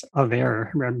 centimeters of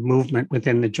error movement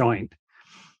within the joint,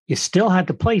 you still had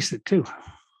to place it too.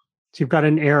 So you've got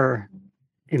an error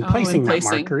in placing that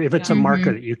marker if it's a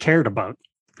marker that you cared about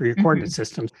for your coordinate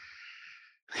systems.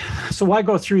 So why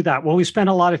go through that? Well, we spent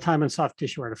a lot of time on soft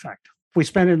tissue artifact. We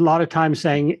spent a lot of time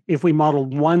saying if we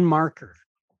modeled one marker,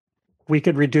 we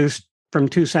could reduce from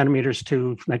 2 centimeters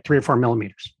to like 3 or 4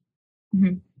 millimeters.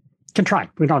 Can try.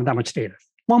 We don't have that much data.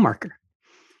 One marker.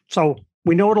 So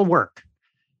we know it'll work.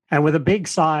 And with a big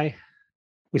sigh,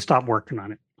 we stopped working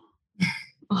on it.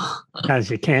 Because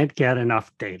you can't get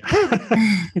enough data.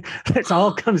 It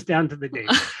all comes down to the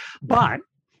data. But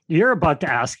you're about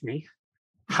to ask me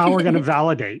how we're going to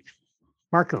validate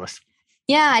Markerless.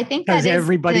 Yeah, I think that Because is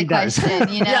everybody the does.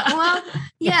 question, Yeah. Well,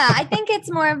 yeah, I think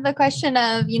it's more of the question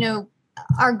of,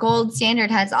 our gold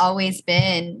standard has always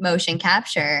been motion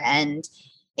capture. And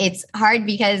it's hard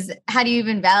because how do you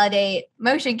even validate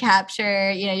motion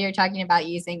capture? You're talking about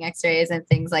using x-rays and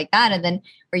things like that. And then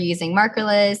we're using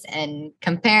Markerless and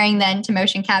comparing then to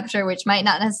motion capture, which might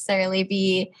not necessarily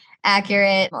be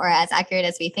accurate or as accurate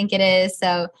as we think it is.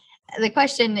 So the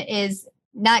question is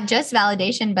not just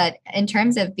validation, but in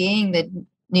terms of being the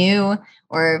new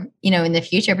or, in the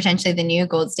future, potentially the new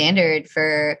gold standard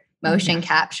for motion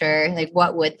capture, like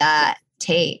what would that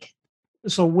take?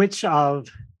 So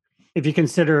if you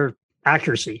consider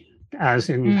accuracy as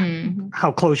in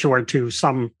how close you are to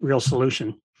some real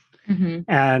solution,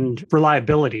 and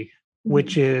reliability,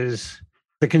 which is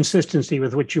the consistency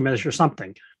with which you measure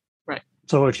something. Right.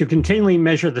 So if you continually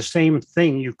measure the same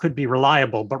thing, you could be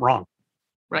reliable, but wrong.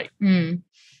 Right.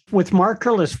 With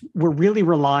Markerless, we're really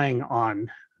relying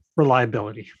on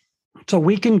reliability. So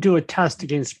we can do a test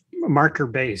against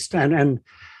marker-based. And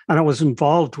I was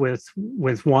involved with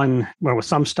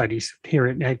some studies here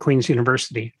at Queen's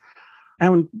University.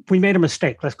 And we made a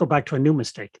mistake. Let's go back to a new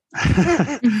mistake.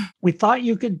 We thought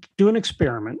you could do an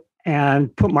experiment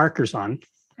and put markers on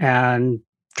and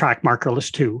track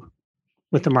Markerless 2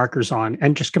 with the markers on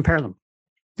and just compare them.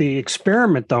 The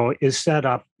experiment, though, is set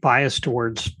up biased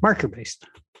towards marker-based.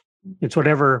 It's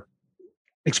whatever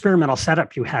experimental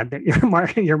setup you had that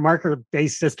your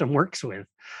marker-based system works with.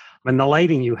 And the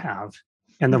lighting you have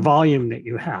and the volume that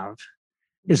you have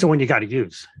is the one you got to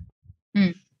use.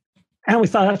 And we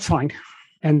thought, that's fine.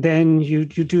 And then you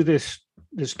do this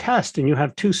test and you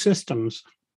have two systems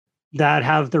that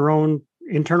have their own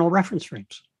internal reference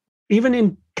frames. Even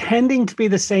intending to be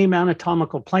the same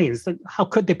anatomical planes, how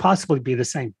could they possibly be the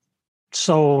same?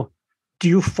 So do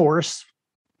you force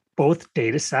both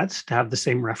data sets to have the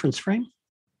same reference frame?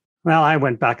 Well, I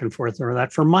went back and forth over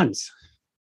that for months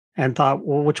and thought,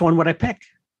 well, which one would I pick?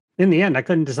 In the end, I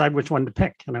couldn't decide which one to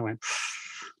pick. And I went,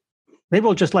 maybe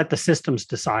we'll just let the systems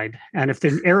decide. And if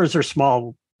the errors are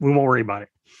small, we won't worry about it.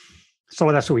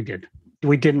 So that's what we did.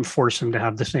 We didn't force them to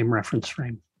have the same reference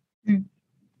frame.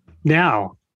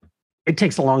 Now, it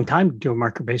takes a long time to do a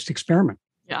marker-based experiment.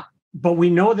 Yeah. But we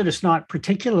know that it's not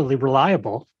particularly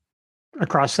reliable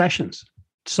across sessions.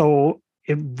 So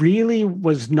it really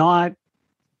was not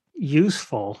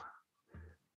useful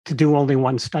to do only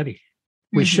one study.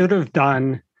 We should have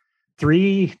done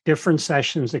 3 different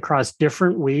sessions across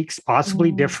different weeks,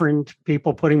 possibly different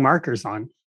people putting markers on,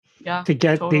 to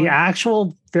get the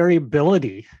actual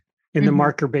variability in the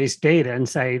marker-based data and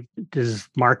say, does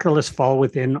Markerless fall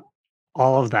within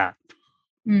all of that?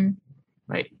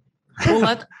 Right.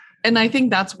 Well, and I think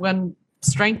that's when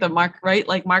strength of right?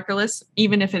 Like Markerless,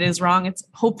 even if it is wrong, it's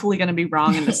hopefully going to be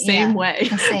wrong in the same way.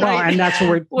 Well, and that's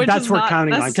what we're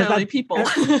counting on. Necessarily people.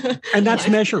 And that's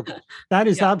measurable. That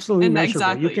is absolutely measurable.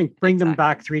 Exactly. You can bring them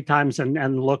back 3 times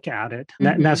and look at it.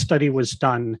 And that study was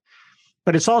done.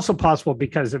 But it's also possible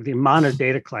because of the amount of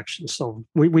data collection. So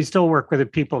we still work with the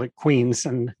people at Queen's,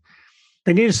 and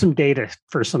they needed some data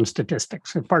for some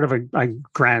statistics. It's part of a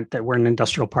grant that we're an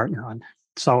industrial partner on.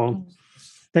 So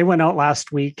they went out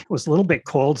last week. It was a little bit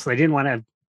cold, so they didn't want to have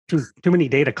too many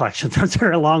data collections. Those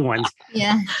are long ones.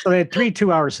 Yeah. So they had 3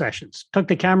 2-hour sessions. Took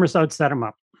the cameras out, set them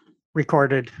up,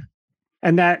 recorded.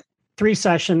 And that 3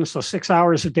 sessions, so 6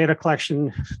 hours of data collection,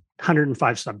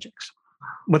 105 subjects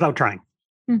without trying.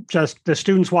 Just the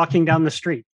students walking down the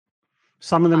street.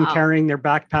 Some of them carrying their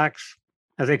backpacks.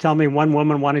 As they tell me, one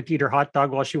woman wanted to eat her hot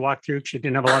dog while she walked through. She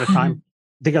didn't have a lot of time.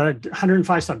 They got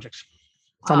 105 subjects.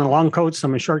 Some in long coats,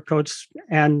 some in short coats.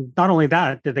 And not only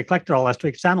that, they collected all last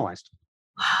week, it's analyzed.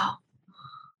 Wow.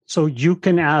 So you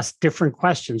can ask different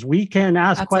questions. We can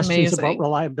ask questions about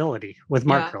reliability with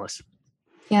Markerless.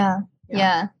 Yeah.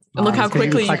 And look how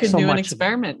quickly you can do an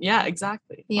experiment. Yeah,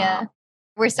 exactly. Yeah. Wow.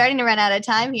 We're starting to run out of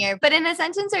time here, but in a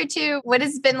sentence or two, what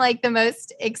has been like the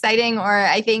most exciting or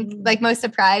I think like most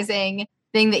surprising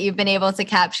thing that you've been able to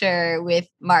capture with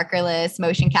Markerless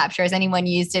motion capture? Has anyone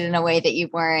used it in a way that you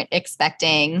weren't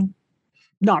expecting?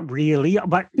 Not really,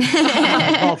 but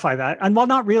I'll qualify that. And well,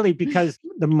 not really, because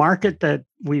the market that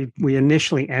we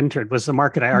initially entered was the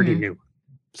market I already knew.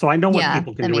 So I know what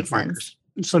people can do with markers.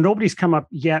 So nobody's come up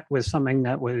yet with something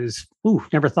that was,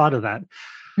 never thought of that.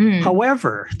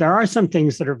 However, there are some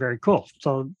things that are very cool.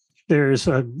 So there's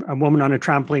a woman on a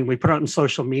trampoline we put out on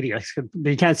social media.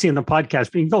 You can't see in the podcast,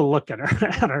 but you can go look at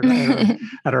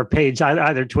our page,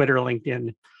 either Twitter or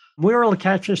LinkedIn. We were able to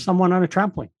capture someone on a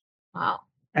trampoline. Wow.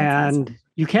 And awesome.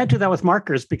 You can't do that with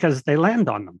markers because they land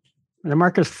on them. The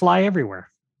markers fly everywhere.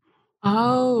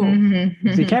 Oh.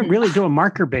 So you can't really do a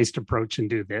marker-based approach and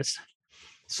do this.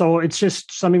 So it's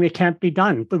just something that can't be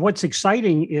done. But what's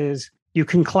exciting is you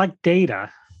can collect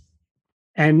data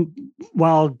and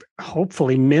while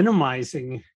hopefully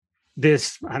minimizing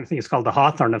this, I think it's called the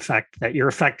Hawthorne effect, that you're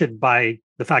affected by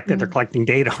the fact that they're collecting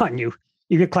data on you.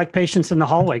 You could collect patients in the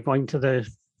hallway going to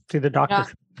the doctor.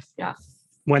 Yeah.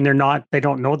 When they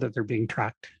don't know that they're being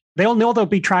tracked. They'll know they'll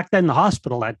be tracked in the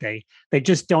hospital that day. They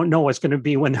just don't know what's going to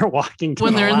be when they're walking to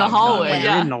when the they're lab, in the hallway. when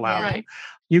they're in the lab. Right.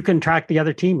 You can track the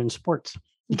other team in sports.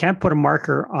 You can't put a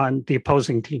marker on the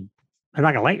opposing team. They're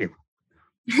not going to let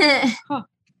you.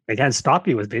 They can't stop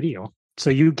you with video. So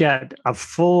you get a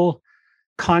full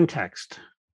context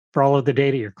for all of the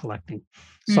data you're collecting.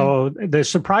 So the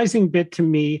surprising bit to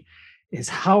me is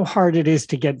how hard it is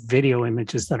to get video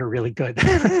images that are really good.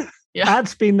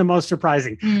 That's been the most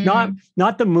surprising.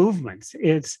 Not the movements.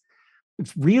 It's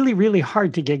really, really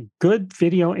hard to get good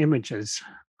video images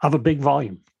of a big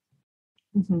volume.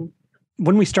 Mm-hmm.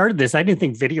 When we started this, I didn't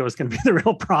think video was going to be the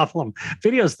real problem.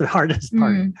 Video is the hardest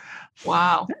part.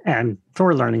 Wow. And so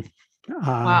we're learning.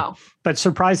 Wow. But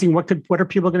surprising, what are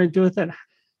people going to do with it?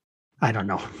 I don't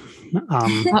know.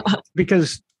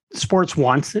 Because sports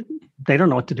wants it. They don't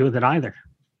know what to do with it either.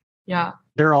 Yeah.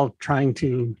 They're all trying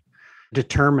to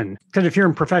determine. Because if you're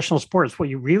in professional sports, what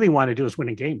you really want to do is win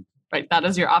a game. Right. That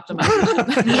is your optimum.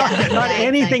 Not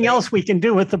anything else we can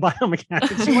do with the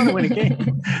biomechanics. You want to win a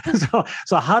game.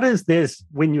 So how does this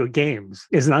win you games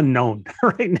is unknown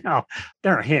right now.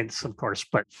 There are hints, of course,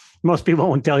 but most people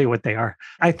won't tell you what they are.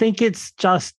 I think it's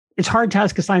hard to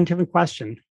ask a scientific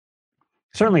question,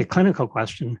 certainly a clinical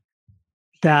question,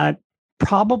 that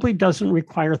probably doesn't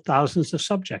require thousands of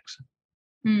subjects.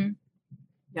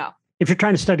 Yeah. If you're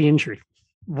trying to study injury,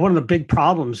 one of the big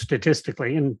problems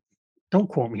statistically, and don't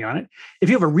quote me on it, if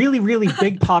you have a really, really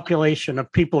big population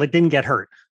of people that didn't get hurt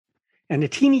and a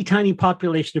teeny tiny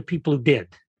population of people who did,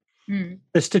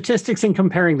 the statistics in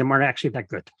comparing them aren't actually that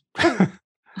good.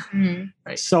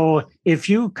 Right. So if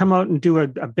you come out and do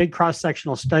a big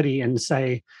cross-sectional study and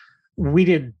say, we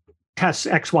did tests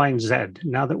X, Y, and Z,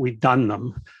 now that we've done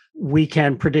them, we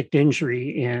can predict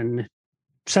injury in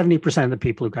 70% of the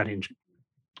people who got injured.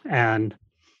 And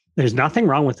there's nothing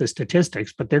wrong with the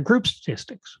statistics, but they're group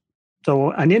statistics.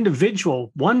 So an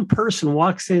individual, one person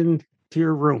walks into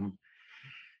your room,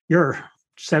 your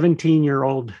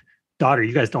 17-year-old daughter,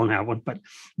 you guys don't have one, but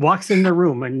walks in the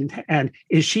room and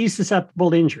is she susceptible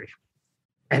to injury?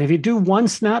 And if you do one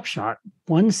snapshot,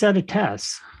 one set of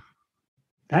tests,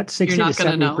 that's 60 to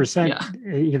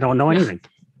 70%. You don't know anything.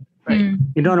 Right.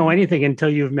 You don't know anything until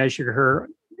you've measured her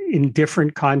in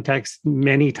different contexts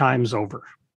many times over.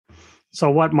 So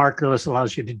what Markerless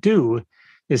allows you to do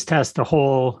is test the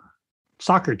whole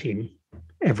soccer team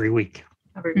every week.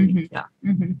 Yeah.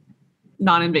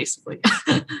 Non-invasively.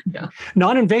 Yeah.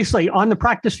 Non-invasively on the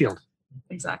practice field.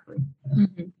 Exactly.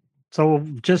 So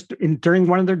just during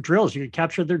one of their drills, you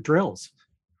capture their drills.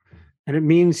 And it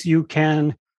means you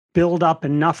can build up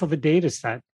enough of a data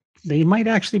set that you might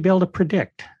actually be able to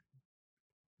predict.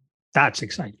 That's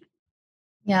exciting.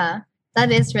 Yeah,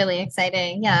 that is really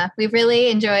exciting. Yeah, we've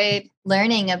really enjoyed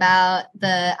learning about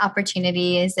the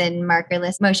opportunities in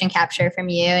markerless motion capture from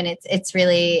you. And it's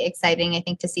really exciting, I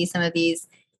think, to see some of these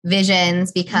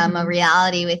visions become a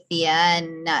reality with VIA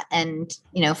and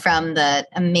from the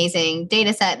amazing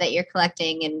data set that you're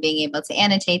collecting and being able to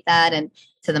annotate that and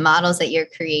to the models that you're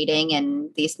creating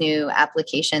and these new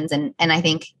applications. And I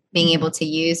think being able to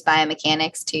use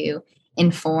biomechanics to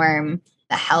inform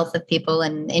the health of people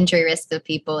and injury risk of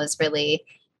people is really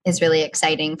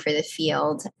exciting for the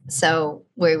field. So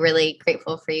we're really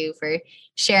grateful for you for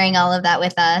sharing all of that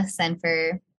with us and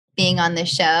for being on the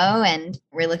show. And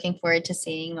we're looking forward to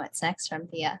seeing what's next from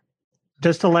VIA.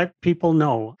 Just to let people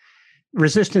know,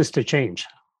 resistance to change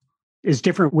is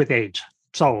different with age.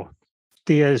 So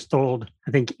VIA has sold,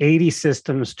 I think, 80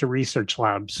 systems to research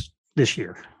labs this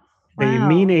year. Wow. The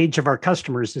mean age of our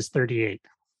customers is 38.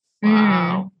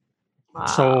 Wow.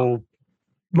 So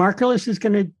Markerless is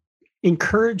going to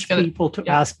encourage people to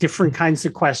ask different kinds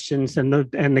of questions, and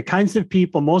the kinds of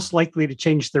people most likely to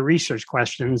change their research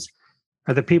questions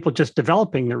are the people just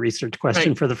developing the research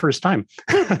question for the first time.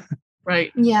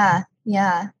 Right. Yeah.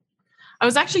 I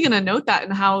was actually going to note that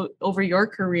and how over your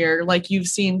career, like you've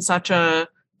seen such a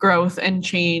growth and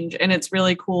change, and it's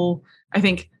really cool. I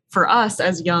think for us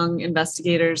as young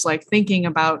investigators, like thinking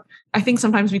about, I think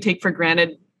sometimes we take for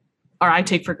granted, or I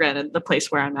take for granted, the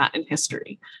place where I'm at in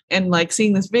history, and like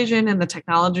seeing this vision and the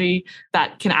technology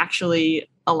that can actually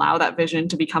allow that vision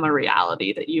to become a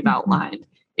reality that you've outlined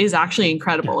is actually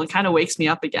incredible and kind of wakes me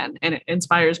up again. And it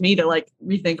inspires me to like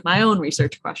rethink my own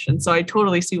research questions. So I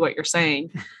totally see what you're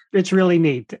saying. It's really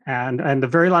neat. And the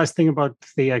very last thing about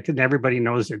Thea, and everybody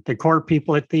knows it, the core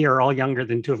people at Thea are all younger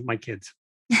than two of my kids.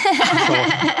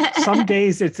 So some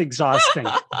days it's exhausting.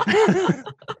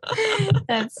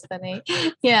 That's funny.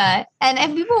 Yeah. And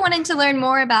if people wanted to learn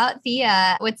more about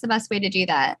Thea, what's the best way to do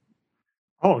that?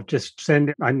 Oh, just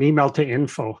send an email to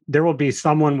info. There will be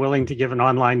someone willing to give an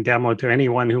online demo to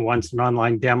anyone who wants an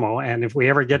online demo. And if we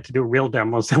ever get to do real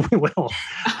demos, then we will.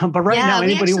 But right now,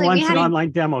 anybody who wants an online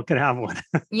demo can have one.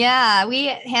 Yeah,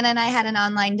 Hannah and I had an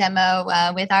online demo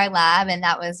with our lab, and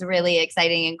that was really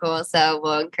exciting and cool. So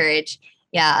we'll encourage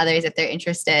others, if they're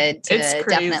interested, to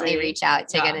definitely reach out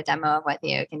to get a demo of what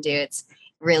Theo can do. It's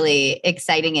really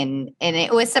exciting. And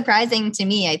it was surprising to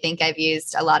me. I think I've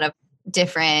used a lot of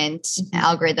different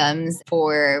algorithms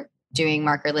for doing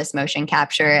markerless motion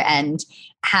capture and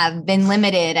have been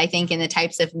limited, I think, in the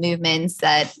types of movements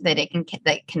that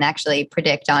can actually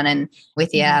predict on. And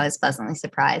with you, I was pleasantly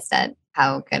surprised at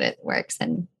how good it works.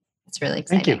 And it's really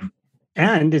exciting. Thank you.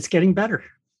 And it's getting better.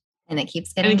 And it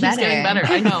keeps getting better.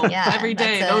 I know. Every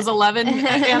day, those 11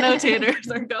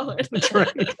 annotators are going. That's right.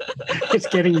 It's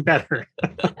getting better.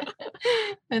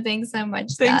 Well, thanks so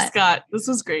much, Scott. Thanks, Scott. This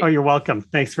was great. Oh, you're welcome.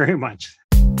 Thanks very much.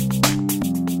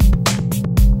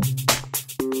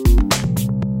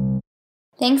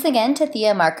 Thanks again to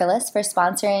Thea Markerless for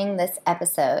sponsoring this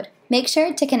episode. Make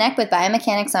sure to connect with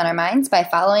Biomechanics on Our Minds by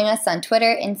following us on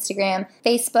Twitter, Instagram,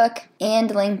 Facebook, and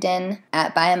LinkedIn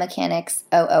at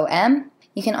BiomechanicsOOM.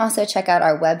 You can also check out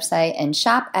our website and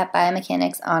shop at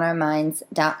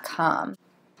biomechanicsonourminds.com.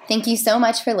 Thank you so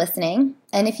much for listening.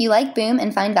 And if you like Boom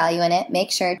and find value in it, make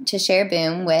sure to share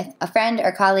Boom with a friend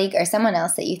or colleague or someone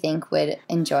else that you think would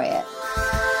enjoy it.